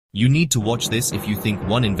You need to watch this if you think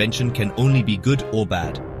one invention can only be good or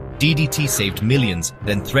bad. DDT saved millions,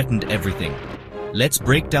 then threatened everything. Let's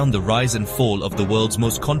break down the rise and fall of the world's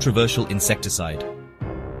most controversial insecticide.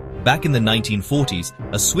 Back in the 1940s,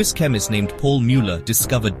 a Swiss chemist named Paul Mueller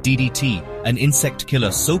discovered DDT, an insect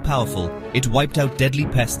killer so powerful, it wiped out deadly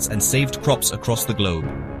pests and saved crops across the globe.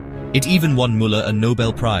 It even won Mueller a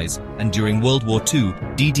Nobel Prize, and during World War II,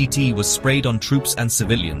 DDT was sprayed on troops and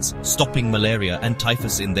civilians, stopping malaria and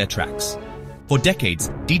typhus in their tracks. For decades,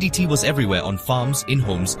 DDT was everywhere on farms, in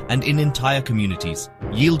homes, and in entire communities.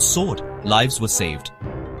 Yields soared, lives were saved.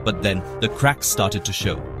 But then, the cracks started to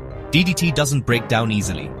show. DDT doesn't break down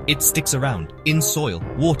easily. It sticks around, in soil,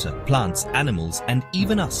 water, plants, animals, and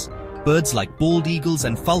even us. Birds like bald eagles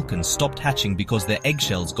and falcons stopped hatching because their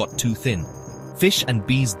eggshells got too thin. Fish and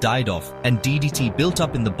bees died off, and DDT built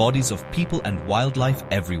up in the bodies of people and wildlife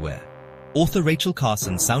everywhere. Author Rachel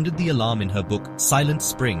Carson sounded the alarm in her book Silent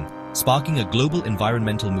Spring, sparking a global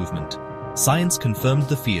environmental movement. Science confirmed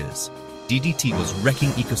the fears. DDT was wrecking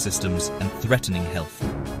ecosystems and threatening health.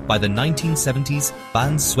 By the 1970s,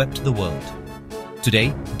 bans swept the world. Today,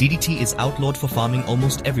 DDT is outlawed for farming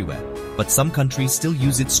almost everywhere, but some countries still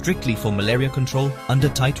use it strictly for malaria control under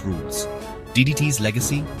tight rules. DDT's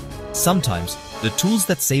legacy? Sometimes, the tools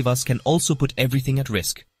that save us can also put everything at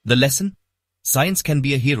risk. The lesson? Science can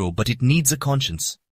be a hero, but it needs a conscience.